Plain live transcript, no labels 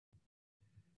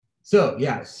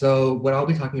So what I'll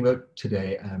be talking about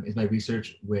today is my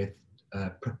research with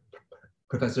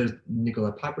Professors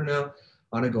Nicola Paperno,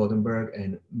 Anna Goldenberg,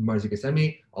 and Marzi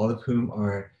Gassemi, all of whom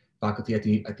are faculty at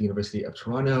the University of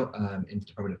Toronto in the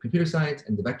Department of Computer Science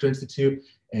and the Vector Institute.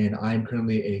 And I'm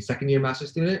currently a second-year master's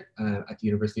student at the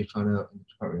University of Toronto in the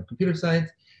Department of Computer Science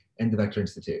and the Vector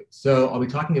Institute. So I'll be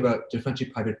talking about differential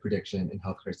private prediction in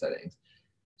healthcare settings.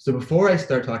 So before I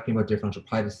start talking about differential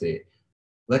privacy,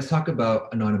 let's talk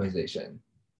about anonymization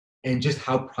and just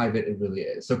how private it really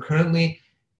is. So currently,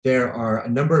 there are a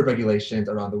number of regulations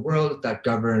around the world that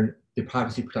govern the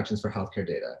privacy protections for healthcare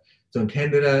data. So in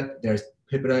Canada, there's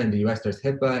PIPEDA, in the US, there's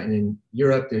HIPAA, and in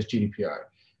Europe, there's GDPR.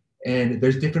 And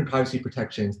there's different privacy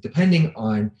protections depending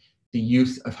on the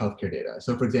use of healthcare data.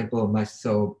 So for example,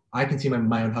 I can see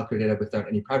my own healthcare data without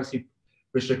any privacy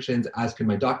restrictions, as can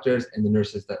my doctors and the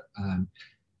nurses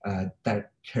that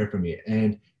care for me.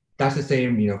 And that's the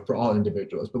same, for all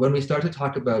individuals. But when we start to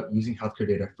talk about using healthcare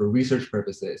data for research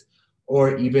purposes,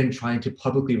 or even trying to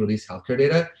publicly release healthcare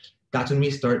data, that's when we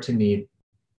start to need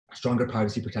stronger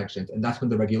privacy protections. And that's when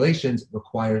the regulations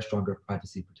require stronger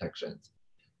privacy protections.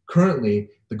 Currently,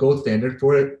 the gold standard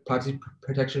for privacy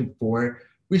protection for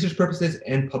research purposes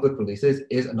and public releases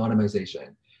is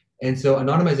anonymization. And so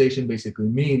anonymization basically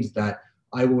means that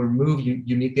I will remove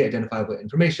uniquely identifiable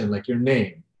information like your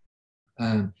name,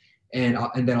 and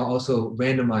then I'll also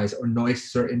randomize or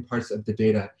noise certain parts of the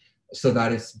data so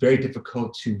that it's very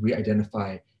difficult to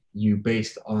re-identify you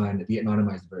based on the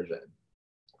anonymized version.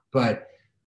 But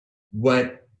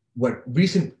what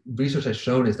recent research has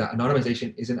shown is that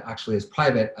anonymization isn't actually as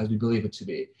private as we believe it to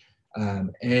be.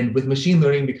 And with machine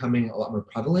learning becoming a lot more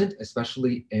prevalent,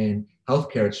 especially in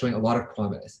healthcare, it's showing a lot of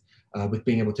promise with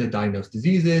being able to diagnose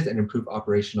diseases and improve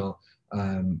operational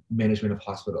management of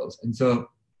hospitals. And so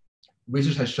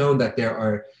research has shown that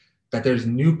there's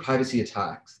new privacy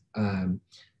attacks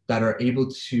that are able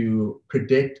to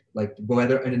predict like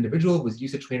whether an individual was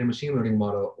used to train a machine learning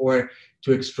model or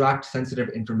to extract sensitive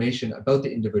information about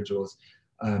the individual's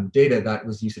data that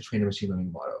was used to train a machine learning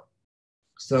model.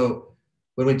 So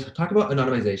when we talk about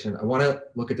anonymization, I want to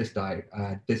look at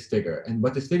this figure. And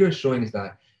what this figure is showing is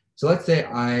that, so let's say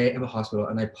I am a hospital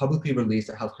and I publicly release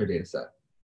a healthcare data set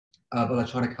of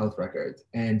electronic health records.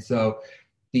 And so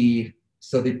the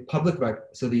public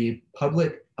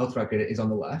health record is on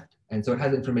the left. And so it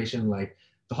has information like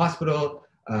the hospital,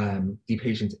 the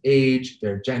patient's age,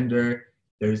 their gender,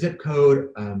 their zip code,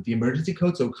 the emergency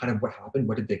code. So kind of what happened,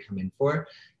 what did they come in for?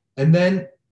 And then,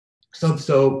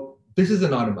 so this is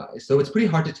anonymized. So it's pretty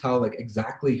hard to tell like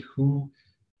exactly who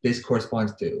this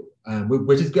corresponds to,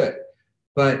 which is good.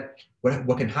 But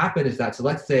what can happen is that, so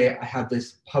let's say I have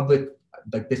this public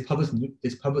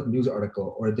news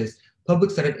article or this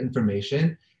public set of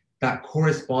information that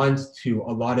corresponds to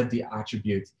a lot of the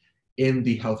attributes in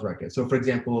the health record. So for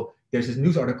example, there's this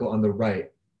news article on the right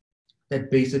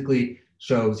that basically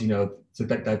shows, so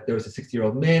that there was a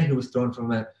 60-year-old man who was thrown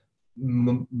from a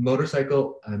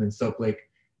motorcycle in Soap Lake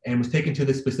and was taken to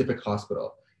this specific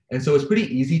hospital. And so it's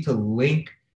pretty easy to link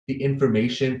the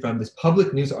information from this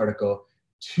public news article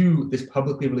to this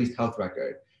publicly released health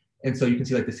record. And so you can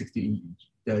see like the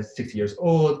 60 years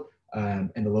old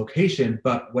and the location,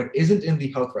 but what isn't in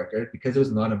the health record, because it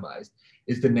was anonymized,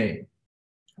 is the name.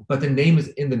 But the name is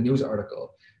in the news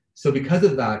article. So because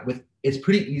of that, it's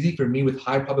pretty easy for me with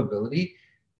high probability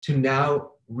to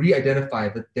now re-identify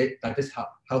that this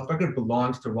health record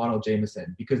belongs to Ronald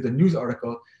Jameson, because the news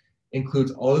article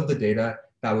includes all of the data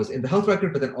that was in the health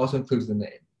record, but then also includes the name.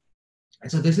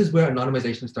 And so this is where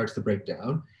anonymization starts to break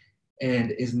down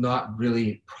and is not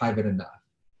really private enough,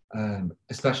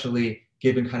 especially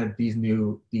given kind of these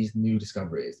new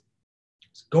discoveries.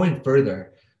 So going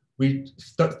further, we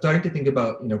starting to think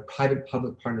about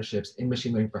private-public partnerships in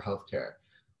machine learning for healthcare,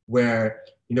 where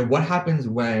what happens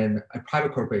when a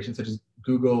private corporation such as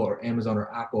Google or Amazon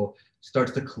or Apple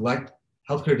starts to collect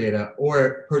healthcare data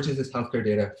or purchases healthcare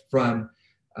data from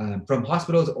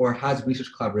hospitals or has research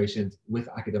collaborations with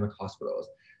academic hospitals.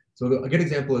 So a good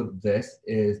example of this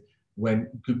is when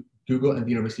Google and the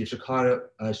University of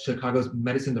Chicago's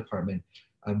medicine department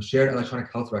shared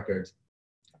electronic health records,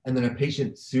 and then a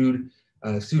patient sued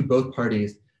both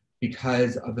parties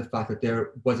because of the fact that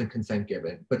there wasn't consent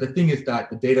given. But the thing is that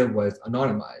the data was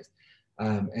anonymized,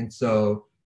 and so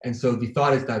the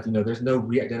thought is that there's no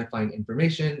re-identifying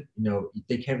information.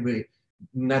 They can't really,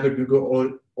 neither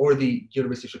Google or the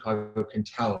University of Chicago can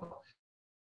tell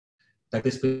that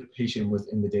this patient was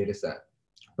in the data set.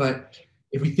 But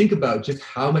if we think about just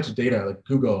how much data like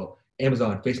Google,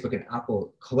 Amazon, Facebook, and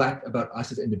Apple collect about us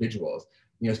as individuals,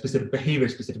 specific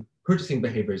behaviors, specific purchasing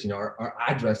behaviors, our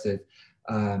addresses,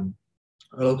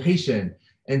 our location.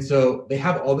 And so they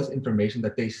have all this information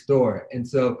that they store. And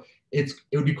so it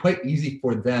would be quite easy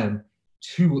for them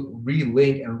to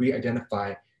relink and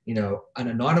re-identify, you know, an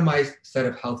anonymized set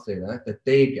of health data that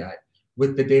they get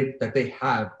with the data that they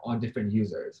have on different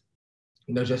users,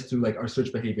 you know, just through like our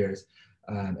search behaviors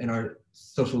and our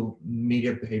social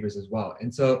media behaviors as well.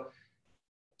 And so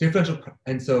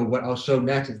what I'll show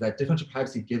next is that differential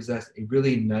privacy gives us a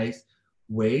really nice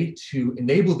way to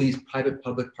enable these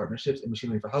private-public partnerships in machine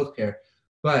learning for healthcare,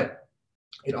 but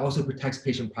it also protects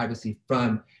patient privacy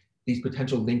from these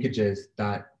potential linkages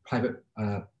that private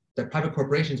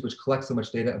corporations, which collect so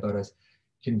much data about us,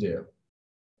 can do.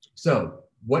 So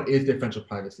what is differential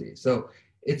privacy? So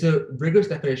it's a rigorous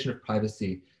definition of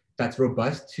privacy that's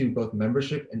robust to both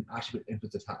membership and attribute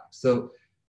inference attacks. So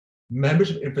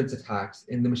membership inference attacks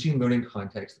in the machine learning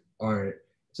context are,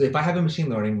 so if I have a machine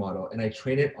learning model and I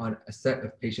train it on a set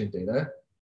of patient data,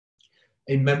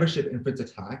 a membership inference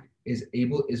attack is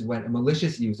when a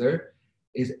malicious user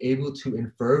is able to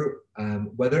infer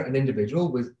whether an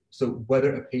individual was, so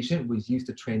whether a patient was used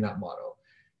to train that model.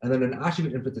 And then an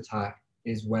attribute inference attack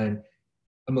is when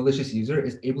a malicious user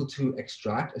is able to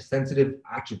extract a sensitive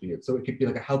attribute. So it could be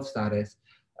like a health status,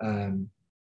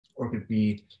 or it could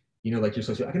be, you know, like your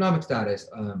socioeconomic status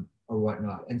or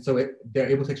whatnot. And so they're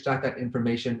able to extract that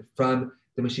information from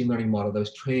the machine learning model that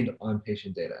was trained on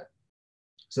patient data.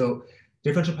 So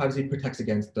differential privacy protects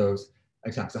against those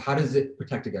attacks. So how does it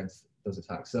protect against those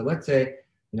attacks? So let's say,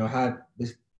 you know, I have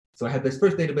this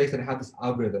first database and I have this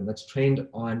algorithm that's trained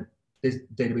on this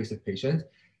database of patients,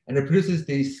 and it produces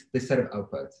this set of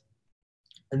outputs.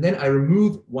 And then I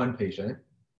remove one patient,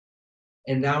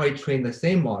 and now I train the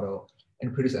same model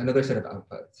and produce another set of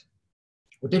outputs.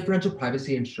 What differential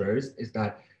privacy ensures is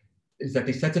that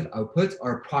these sets of outputs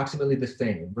are approximately the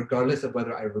same, regardless of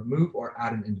whether I remove or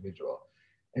add an individual.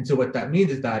 And so what that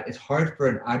means is that it's hard for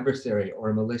an adversary or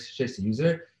a malicious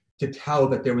user to tell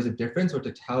that there was a difference, or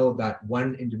to tell that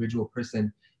one individual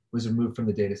person was removed from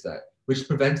the data set, which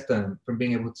prevents them from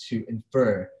being able to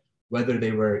infer whether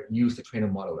they were used to train a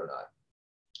model or not.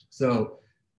 So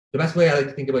the best way I like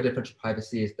to think about differential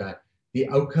privacy is that the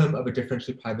outcome of a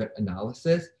differentially private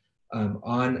analysis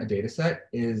on a data set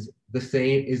is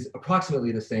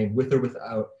approximately the same with or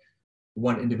without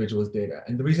one individual's data.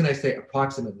 And the reason I say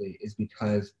approximately is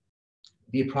because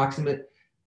the approximation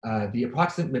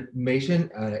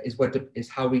is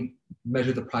how we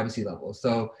measure the privacy level.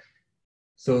 So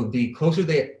the closer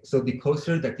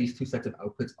that these two sets of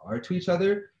outputs are to each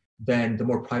other, then the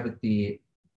more private the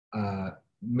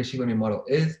machine learning model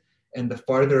is, and the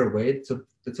farther away, so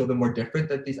the more different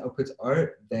that these outputs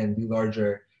are, then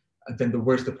the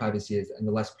worse the privacy is, and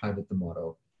the less private the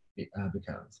model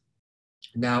becomes.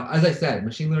 Now, as I said,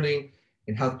 machine learning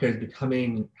in healthcare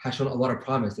has shown a lot of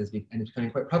promise, and it's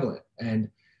becoming quite prevalent.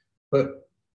 But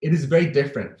it is very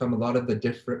different from a lot of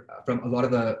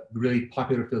the really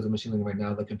popular fields of machine learning right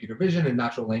now, like computer vision and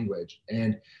natural language.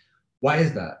 And why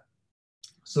is that?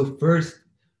 So first,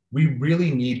 we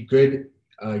really need good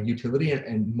utility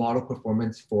and model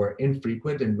performance for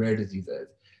infrequent and rare diseases.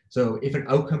 So if an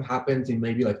outcome happens in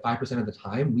maybe like 5% of the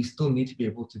time, we still need to be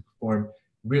able to perform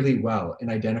really well in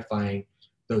identifying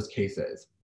those cases.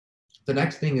 The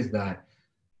next thing is that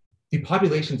the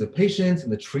populations of patients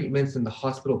and the treatments and the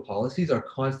hospital policies are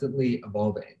constantly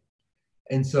evolving.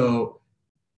 And so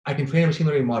I can train a machine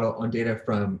learning model on data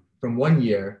from 1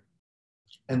 year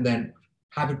and then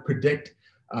have it predict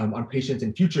on patients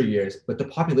in future years, but the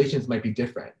populations might be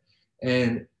different.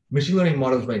 And machine learning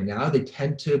models right now, they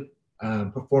tend to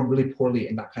perform really poorly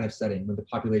in that kind of setting when the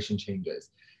population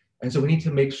changes. And so we need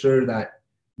to make sure that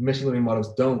machine learning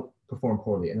models don't perform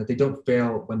poorly and that they don't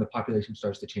fail when the population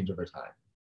starts to change over time.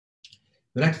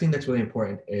 The next thing that's really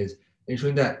important is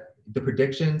ensuring that the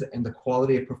predictions and the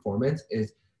quality of performance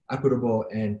is equitable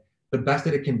and the best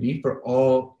that it can be for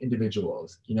all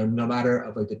individuals, you know, no matter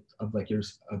of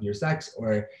your sex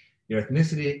or your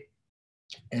ethnicity,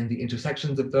 and the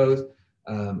intersections of those,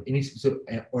 or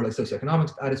like socioeconomic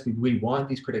status. We want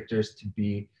these predictors to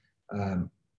be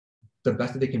the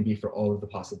best that they can be for all of the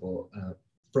possible,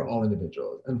 for all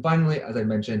individuals. And finally, as I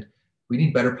mentioned, we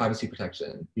need better privacy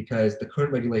protection because the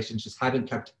current regulations just haven't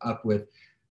kept up with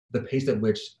the pace at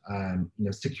which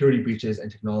security breaches and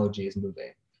technology is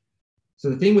moving. So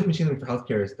the thing with machine learning for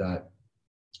healthcare is that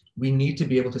we need to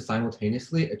be able to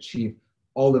simultaneously achieve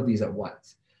all of these at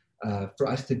once for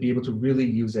us to be able to really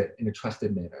use it in a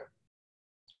trusted manner.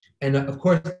 And of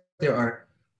course, there are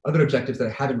other objectives that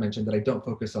I haven't mentioned that I don't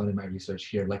focus on in my research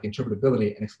here, like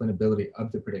interpretability and explainability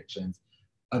of the predictions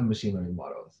of machine learning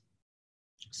models.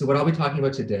 So what I'll be talking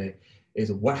about today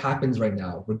is what happens right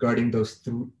now regarding those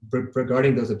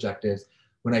objectives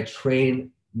when I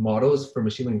train models for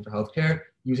machine learning for healthcare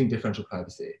using differential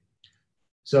privacy.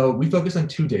 So we focus on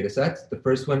two data sets. The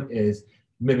first one is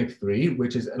Mimic3,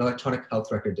 which is an electronic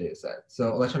health record data set.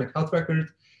 So electronic health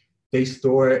records, they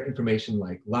store information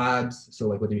like labs. So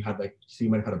like whether you have so you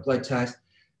might have had a blood test,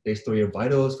 they store your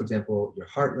vitals, for example, your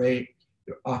heart rate,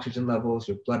 your oxygen levels,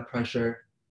 your blood pressure.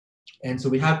 And so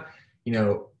we have,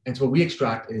 and so what we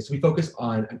extract is we focus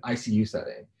on an ICU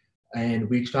setting, and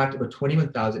we extract about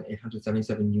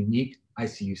 21,877 unique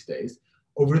ICU stays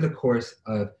over the course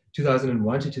of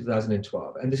 2001 to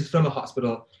 2012. And this is from a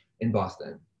hospital in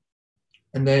Boston.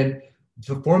 And then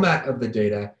the format of the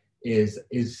data is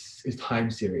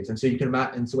time series. And so you can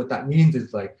imagine, and so what that means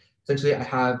is essentially I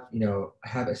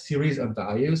have a series of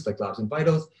values like labs and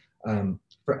vitals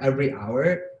for every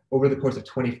hour over the course of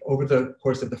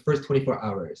the first 24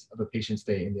 hours of a patient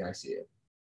stay in the ICU.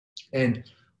 And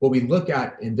what we look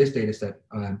at in this data set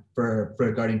for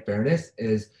regarding fairness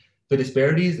is the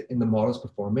disparities in the model's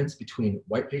performance between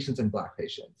white patients and Black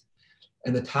patients.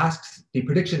 And the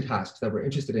prediction tasks that we're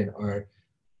interested in are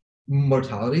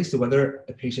mortality, so whether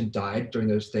a patient died during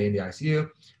their stay in the ICU.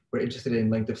 We're interested in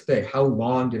length of stay. How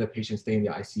long did a patient stay in the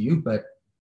ICU? But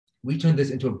we turn this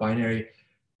into a binary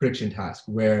prediction task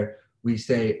where we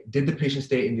say, did the patient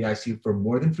stay in the ICU for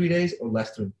more than 3 days or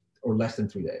less than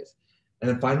 3 days? And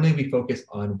then finally, we focus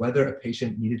on whether a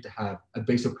patient needed to have a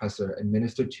vasopressor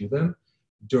administered to them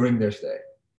during their stay.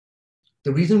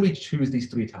 The reason we choose these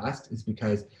three tasks is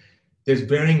because there's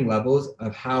varying levels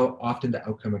of how often the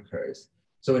outcome occurs.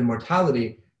 So in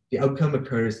mortality, the outcome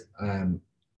occurs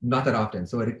not that often.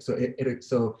 So about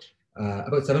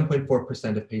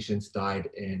 7.4% of patients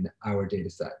died in our data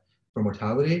set for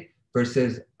mortality,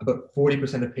 versus about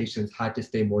 40% of patients had to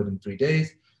stay more than 3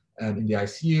 days in the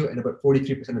ICU, and about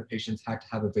 43% of patients had to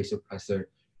have a vasopressor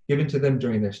given to them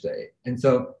during their stay. And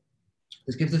so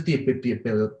this gives us the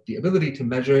ability to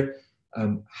measure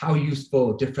how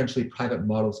useful differentially private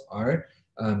models are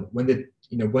when the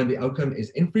outcome is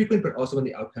infrequent, but also when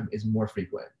the outcome is more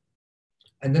frequent.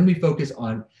 And then we focus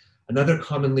on another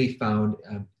commonly found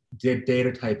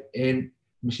data type in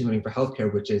machine learning for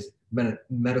healthcare, which is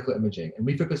medical imaging. And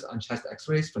we focus on chest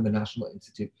x-rays from the National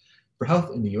Institute for Health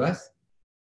in the US.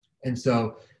 And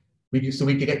so we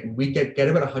get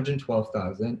about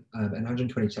 112,000 and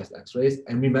 120 chest x-rays,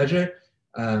 and we measure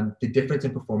the difference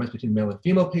in performance between male and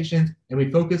female patients, and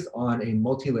we focus on a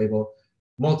multi-label,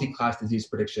 multi-class disease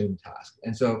prediction task.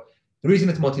 And so the reason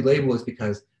it's multi-label is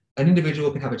because an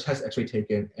individual can have a chest x-ray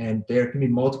taken and there can be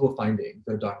multiple findings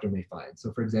that a doctor may find.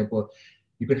 So for example,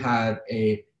 you could have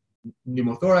a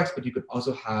pneumothorax, but you could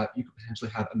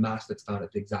potentially have a mass that's found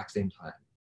at the exact same time.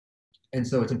 And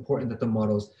so it's important that the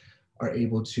models are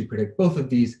able to predict both of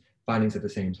these findings at the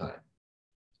same time.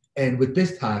 And with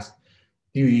this task,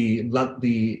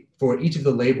 for each of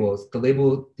the labels,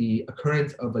 the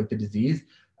occurrence of the disease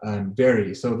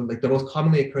varies. So the most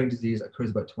commonly occurring disease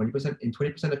occurs about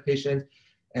 20% of patients,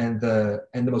 and the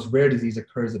most rare disease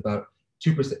occurs about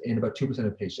 2% in about 2%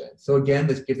 of patients. So again,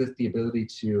 this gives us the ability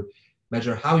to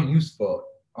measure how useful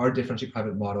are differentially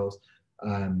private models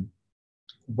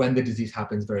when the disease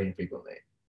happens very infrequently.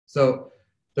 So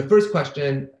the first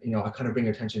question, I kind of bring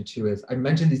your attention to is, I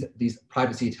mentioned these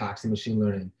privacy attacks in machine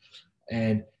learning.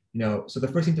 And, so the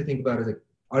first thing to think about is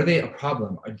are they a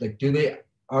problem?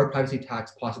 Are privacy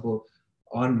attacks possible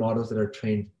on models that are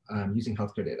trained using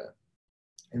healthcare data?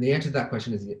 And the answer to that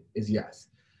question is yes.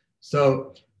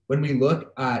 So when we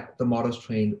look at the models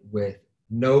trained with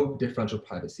no differential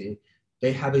privacy,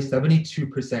 they have a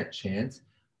 72% chance.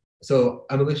 So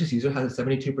a malicious user has a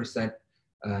 72%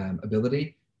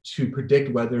 ability to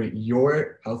predict whether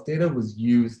your health data was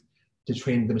used to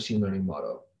train the machine learning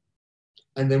model.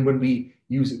 And then when we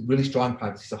use really strong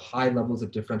privacy, so high levels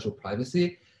of differential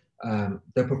privacy,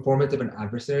 the performance of an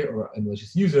adversary or a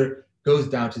malicious user goes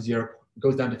down to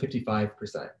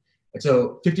 55%. And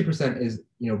so 50% is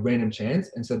random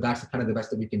chance, and so that's kind of the best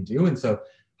that we can do. And so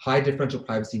high differential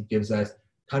privacy gives us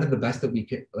kind of the best that we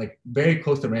can, very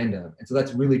close to random. And so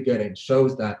that's really good. It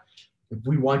shows that if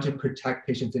we want to protect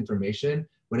patients' information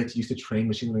when it's used to train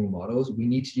machine learning models, we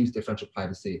need to use differential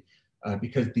privacy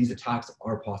because these attacks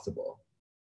are possible.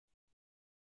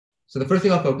 So the first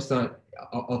thing I'll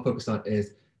focus on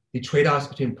is the trade-offs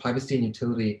between privacy and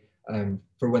utility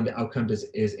for when the outcome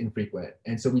is infrequent.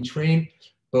 And so we train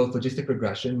both logistic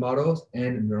regression models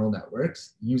and neural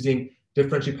networks using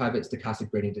differentially private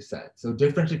stochastic gradient descent. So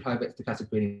differentially private stochastic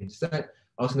gradient descent,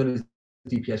 also known as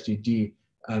DPSGD,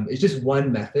 is just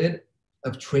one method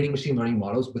of training machine learning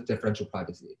models with differential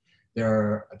privacy.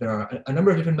 There are a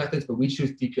number of different methods, but we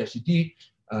choose DPSGD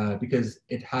because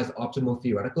it has optimal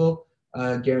theoretical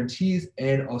guarantees,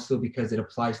 and also because it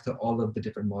applies to all of the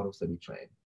different models that we train.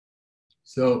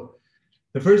 So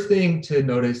the first thing to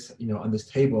notice, on this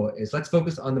table is let's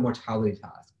focus on the mortality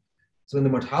task. So in the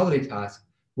mortality task,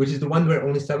 which is the one where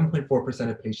only 7.4%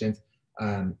 of patients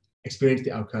experience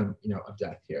the outcome, of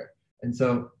death here. And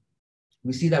so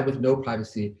we see that with no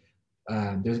privacy,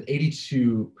 there's an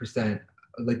 82%,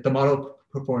 like the model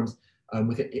performs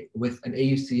with an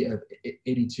AUC of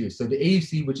 82. So the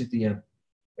AUC, which is the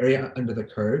area under the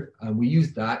curve, we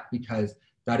use that because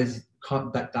that's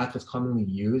what's commonly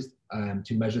used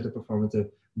to measure the performance of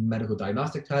medical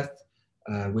diagnostic tests,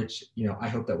 which I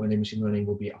hope that one day machine learning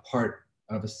will be a part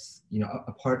of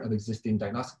a part of existing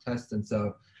diagnostic tests. And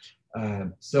so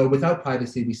so without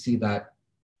privacy, we see that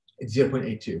it's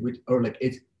 0.82,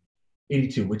 it's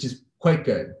 82, which is quite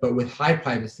good. But with high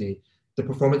privacy, the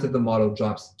performance of the model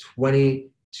drops 22%,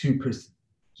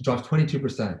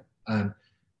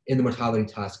 in the mortality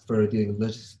task for the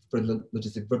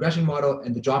logistic regression model,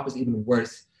 and the drop is even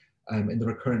worse in the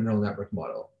recurrent neural network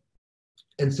model.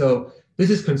 And so this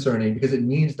is concerning because it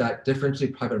means that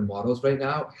differentially private models right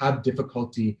now have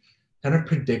difficulty kind of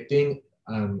predicting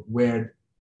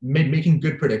making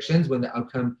good predictions when the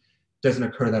outcome doesn't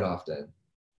occur that often.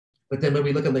 But then when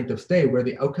we look at length of stay, where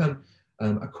the outcome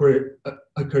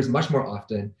occurs much more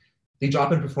often, the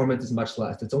drop in performance is much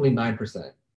less. It's only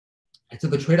 9%. And so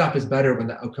the trade-off is better when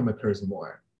the outcome occurs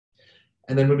more.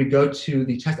 And then when we go to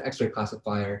the chest X-ray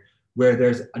classifier, where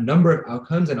there's a number of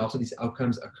outcomes, and also these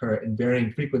outcomes occur in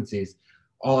varying frequencies,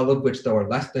 all of which though are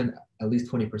less than at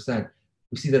least 20%,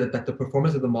 we see that the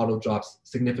performance of the model drops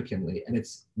significantly, and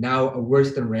it's now a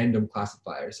worse than random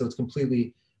classifier. So it's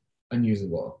completely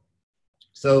unusable.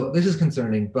 So this is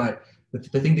concerning, but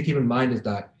the thing to keep in mind is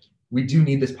that we do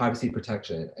need this privacy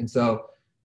protection. And so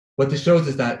what this shows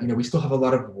is that we still have a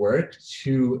lot of work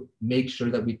to make sure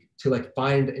that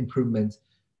find improvements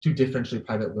to differentially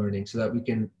private learning so that we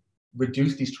can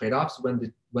reduce these trade-offs when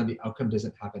the outcome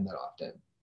doesn't happen that often.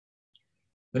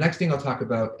 The next thing I'll talk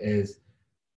about is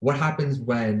what happens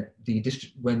when the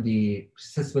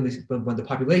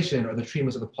population or the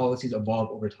treatments or the policies evolve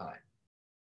over time.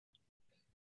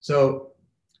 So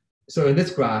in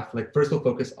this graph, first we'll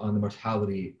focus on the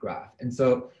mortality graph. And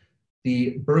so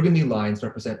the burgundy lines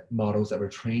represent models that were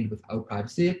trained without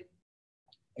privacy,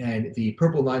 and the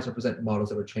purple lines represent models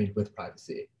that were trained with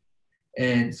privacy.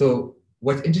 And so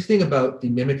what's interesting about the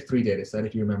MIMIC-3 dataset,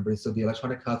 if you remember, so the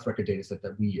electronic health record dataset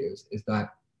that we use, is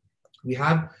that we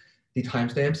have the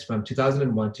timestamps from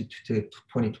 2001 to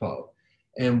 2012.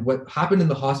 And what happened in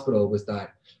the hospital was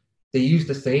that they used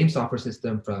the same software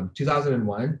system from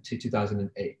 2001 to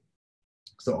 2008.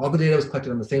 So all the data was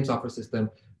collected on the same software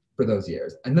system for those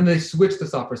years. And then they switched the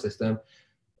software system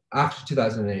after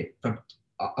 2008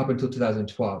 up until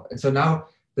 2012. And so now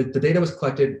the data was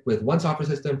collected with one software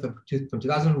system from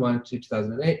 2001 to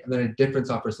 2008, and then a different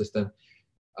software system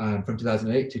from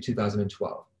 2008 to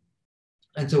 2012.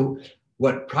 And so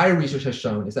what prior research has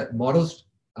shown is that models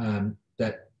trained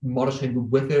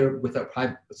without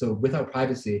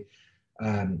privacy,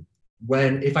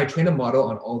 if I train a model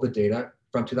on all the data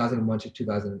from 2001 to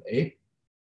 2008,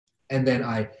 and then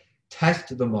I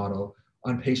test the model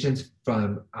on patients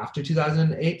from after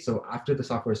 2008, so after the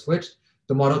software switched,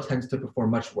 the model tends to perform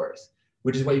much worse,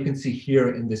 which is what you can see here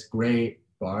in this gray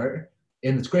bar.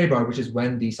 In this gray bar, which is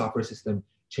when the software system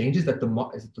changes, that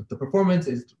the performance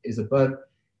is above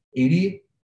 80,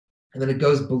 and then it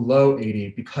goes below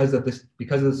 80 because of the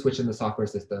switch in the software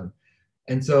system.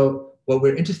 And so what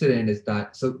we're interested in is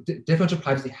that, differential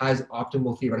privacy has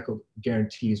optimal theoretical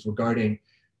guarantees regarding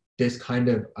this kind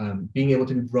of being able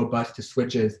to be robust to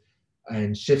switches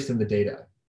and shifts in the data.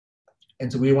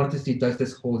 And so we wanted to see, does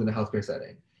this hold in a healthcare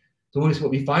setting? So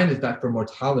what we find is that for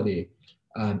mortality,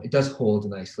 it does hold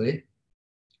nicely.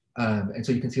 And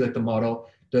so you can see the model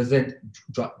doesn't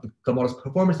drop, the model's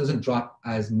performance doesn't drop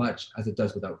as much as it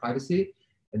does without privacy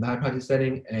in the high privacy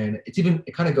setting. And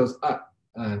it kind of goes up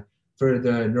for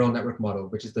the neural network model,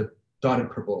 which is the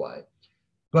dotted purple line.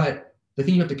 But the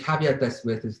thing you have to caveat this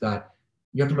with is that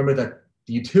you have to remember that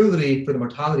the utility for the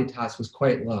mortality task was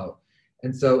quite low.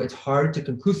 And so it's hard to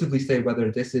conclusively say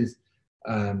whether this is,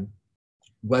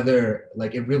 whether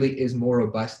it really is more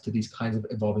robust to these kinds of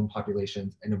evolving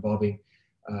populations and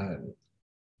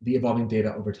the evolving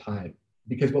data over time.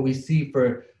 Because what we see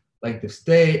for length of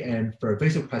stay and for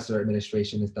vasopressor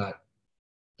administration is that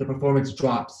the performance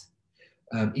drops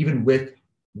even with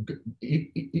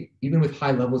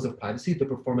high levels of privacy. The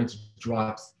performance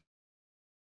drops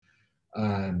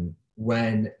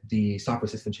when the software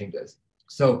system changes.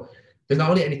 So there's not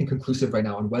really anything conclusive right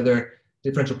now on whether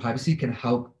differential privacy can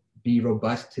help be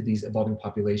robust to these evolving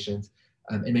populations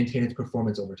and maintain its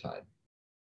performance over time.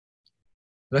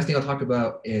 The next thing I'll talk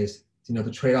about is the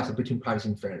trade-offs between privacy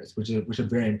and fairness, which are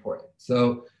very important.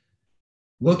 So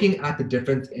looking at the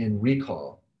difference in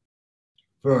recall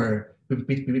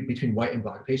between white and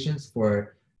Black patients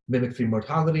for mimic-free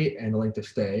mortality and the length of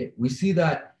stay, we see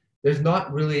that there's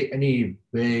not really any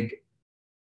big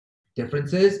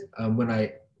differences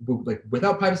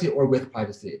without privacy or with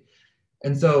privacy.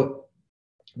 And so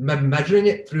measuring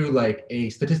it through like a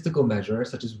statistical measure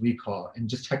such as recall and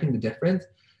just checking the difference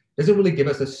doesn't really give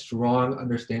us a strong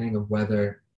understanding of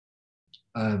whether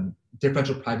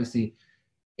differential privacy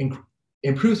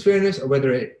improves fairness or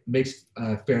whether it makes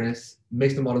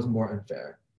the models more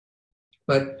unfair.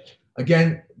 But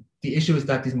again, the issue is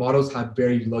that these models have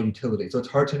very low utility. So it's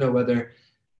hard to know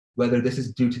whether this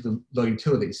is due to the low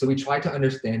utility. So we try to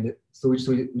understand it. So we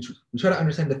try to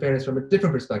understand the fairness from a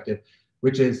different perspective,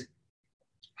 which is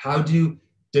how do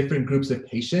different groups of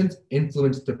patients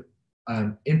influence the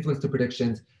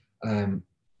predictions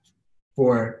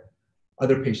for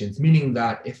other patients? Meaning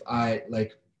that if I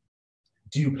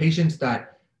do patients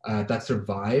that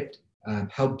survived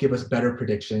help give us better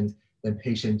predictions than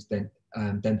patients that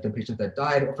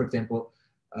died, or for example,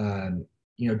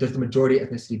 does the majority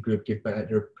ethnicity group give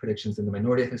better predictions than the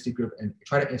minority ethnicity group? And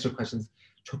try to answer questions,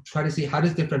 try to see how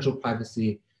does differential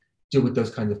privacy deal with those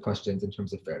kinds of questions in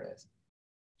terms of fairness.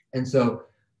 And so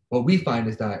what we find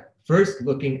is that first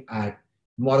looking at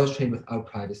models trained without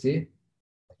privacy.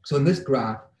 So in this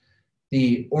graph,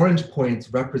 the orange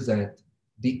points represent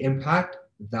the impact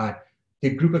that the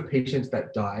group of patients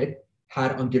that died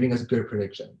had on giving us good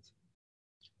predictions.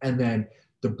 And then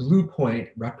the blue point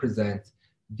represents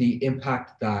the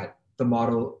impact that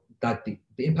the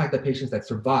impact that patients that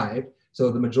survived,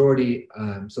 so the majority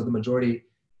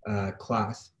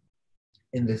class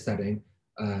in this setting,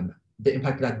 the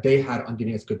impact that they had on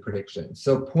giving us good predictions.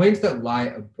 So points that lie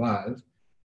above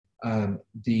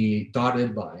the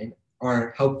dotted line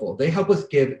are helpful. They help us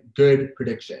give good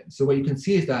predictions. So what you can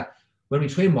see is that when we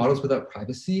train models without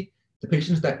privacy, the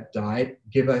patients that died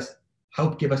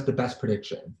help give us the best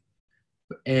predictions.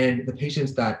 And the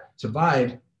patients that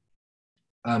survived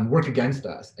work against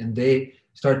us, and they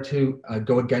start to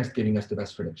go against giving us the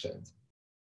best predictions.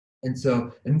 And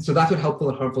so that's what helpful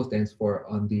and harmful stands for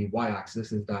on the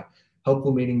y-axis, is that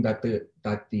helpful meaning that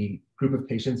the group of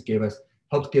patients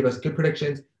helped give us good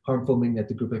predictions, harmful meaning that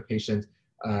the group of patients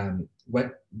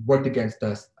worked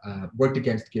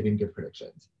against giving good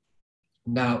predictions.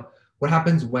 Now, what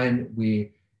happens when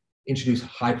we introduce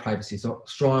high privacy, so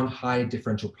strong, high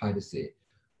differential privacy?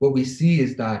 What we see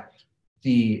is that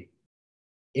the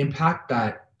impact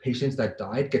that patients that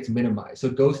died gets minimized. So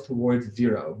it goes towards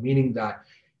zero, meaning that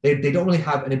they don't really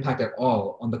have an impact at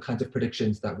all on the kinds of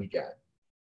predictions that we get.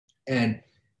 And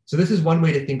so this is one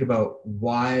way to think about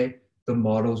why the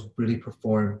models really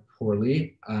perform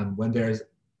poorly when the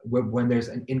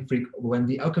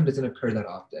outcome doesn't occur that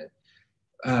often,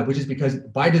 which is because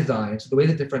by design, so the way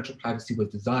that differential privacy was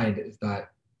designed is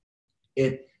that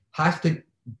it has to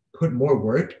put more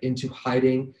work into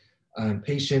hiding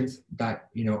patients that,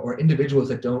 or individuals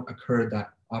that don't occur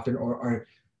that often or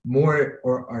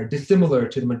are dissimilar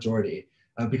to the majority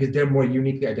because they're more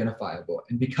uniquely identifiable.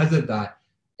 And because of that,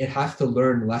 it has to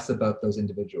learn less about those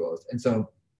individuals. And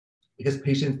so because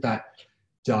patients that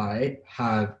die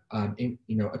have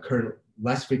occur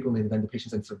less frequently than the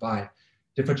patients that survive,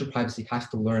 differential privacy has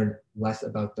to learn less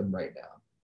about them right now.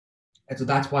 And so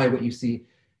that's why what you see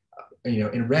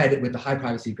in red with the high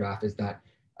privacy graph is that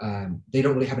they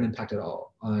don't really have an impact at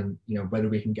all on whether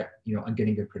we can get on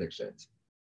getting good predictions.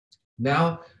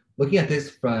 Now, looking at this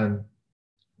from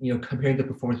comparing the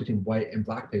performance between white and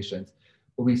Black patients,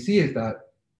 what we see is that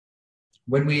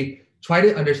when we try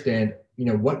to understand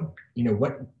what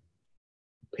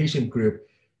patient group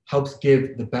helps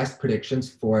give the best predictions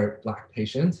for Black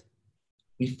patients,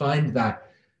 we find that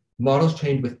models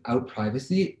trained without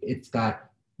privacy, it's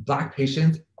that Black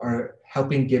patients are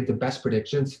helping give the best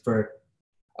predictions for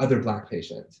other Black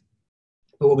patients.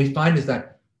 But what we find is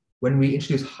that when we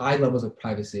introduce high levels of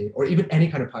privacy, or even any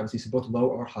kind of privacy, so both low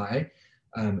or high,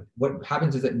 what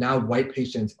happens is that now white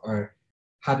patients are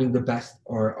having the best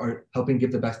or are helping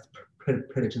give the best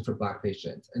predictions for Black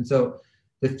patients. And so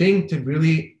the thing to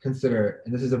really consider,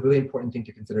 and this is a really important thing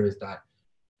to consider, is that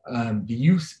the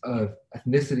use of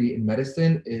ethnicity in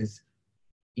medicine is,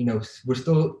 we're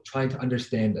still trying to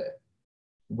understand it.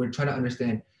 We're trying to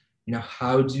understand,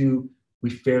 how do we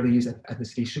fairly use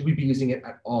ethnicity? Should we be using it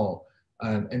at all?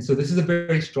 And so this is a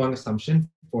very strong assumption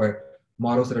for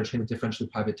models that are trained with differentially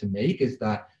private to make, is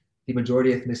that the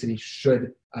majority ethnicity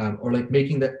should, or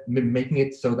making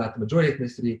it so that the majority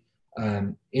ethnicity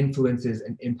influences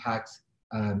and impacts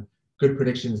good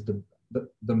predictions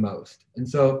the most. And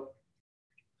so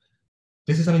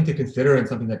this is something to consider, and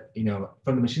something that,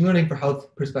 from the machine learning for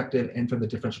health perspective and from the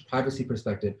differential privacy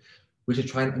perspective, we should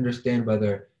try and understand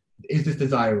whether, is this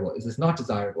desirable? Is this not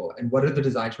desirable? And what are the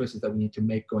design choices that we need to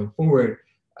make going forward,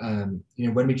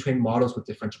 when we train models with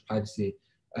differential privacy,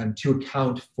 to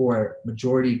account for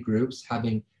majority groups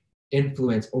having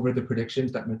influence over the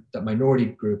predictions that minority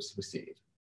groups receive.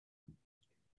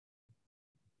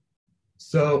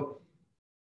 So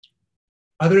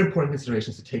other important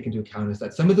considerations to take into account is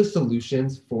that some of the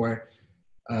solutions for,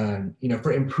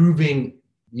 for improving,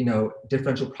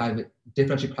 differentially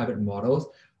private models,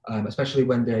 especially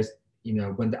when there's,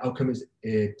 when the outcome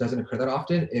doesn't occur that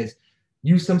often, is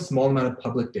use some small amount of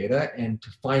public data and to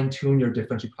fine tune your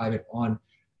differentially private on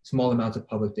small amounts of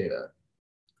public data.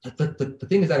 The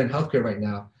thing is that in healthcare right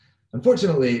now,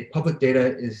 unfortunately, public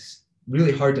data is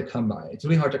really hard to come by. It's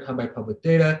really hard to come by public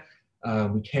data.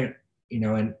 We can't,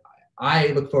 and I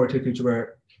look forward to a future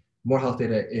where more health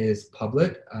data is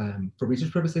public for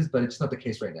research purposes, but it's not the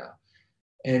case right now.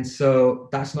 And so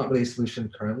that's not really a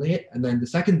solution currently. And then the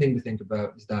second thing to think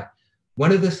about is that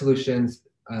one of the solutions,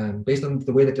 based on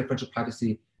the way that differential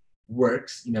privacy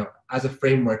works, as a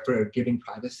framework for giving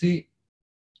privacy,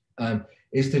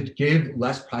 is to give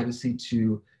less privacy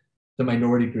to the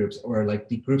minority groups, or like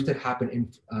the groups that happen in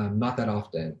not that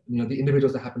often, the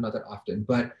individuals that happen not that often.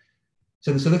 But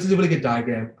so this is a really good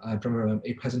diagram from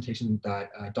a presentation that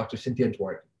Dr. Cynthia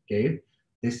Dwart gave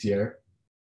this year,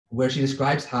 where she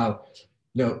describes how,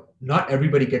 not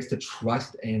everybody gets to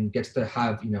trust and gets to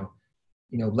have,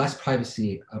 less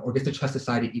privacy or gets to trust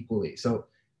society equally. So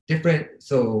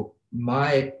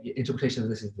my interpretation of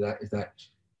this is that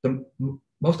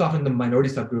most often the minority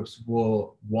subgroups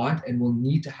will want and will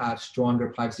need to have stronger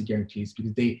privacy guarantees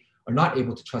because they are not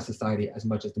able to trust society as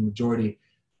much as the majority.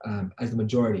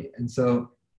 And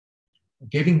so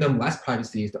giving them less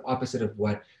privacy is the opposite of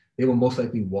what they will most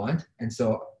likely want. And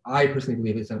so I personally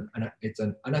believe it's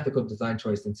an unethical design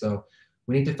choice. And so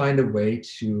we need to find a way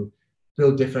to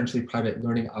build differentially private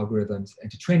learning algorithms and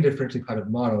to train differentially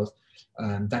private models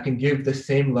that can give the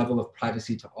same level of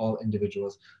privacy to all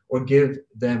individuals, or give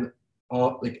them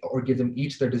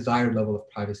each their desired level of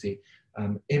privacy,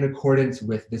 in accordance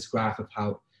with this graph of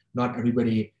how not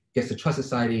everybody gets to trust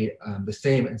society the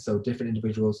same, and so different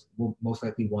individuals will most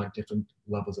likely want different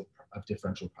levels of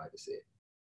differential privacy.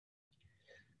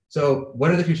 So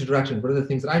what are the future directions? What are the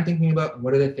things that I'm thinking about?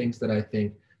 What are the things that I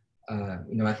think,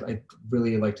 I'd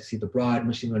really like to see the broad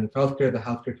machine learning for healthcare, the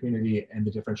healthcare community, and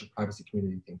the differential privacy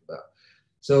community think about?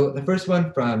 So the first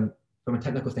one from a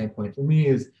technical standpoint for me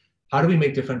is, how do we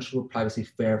make differential privacy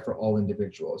fair for all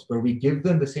individuals, where we give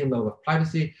them the same level of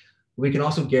privacy, but we can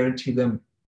also guarantee them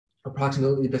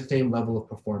approximately the same level of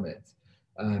performance,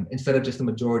 instead of just the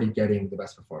majority getting the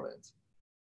best performance?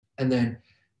 And then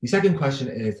the second question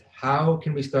is, how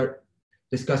can we start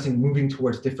discussing moving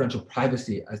towards differential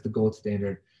privacy as the gold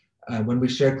standard when we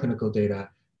share clinical data,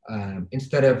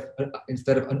 instead of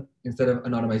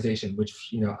anonymization,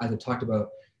 which, as I talked about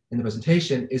in the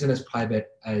presentation, isn't as private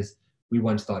as we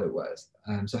once thought it was.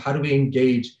 So how do we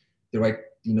engage the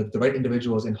right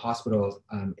individuals in hospitals,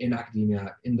 in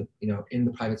academia, in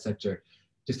the private sector,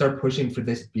 to start pushing for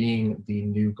this being the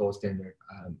new gold standard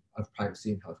of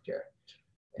privacy in healthcare?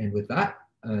 And with that,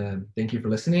 thank you for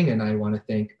listening, and I want to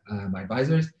thank my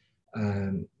advisors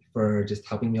for just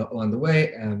helping me along the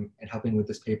way, and helping with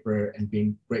this paper and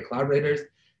being great collaborators.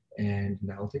 And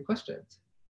now I'll take questions.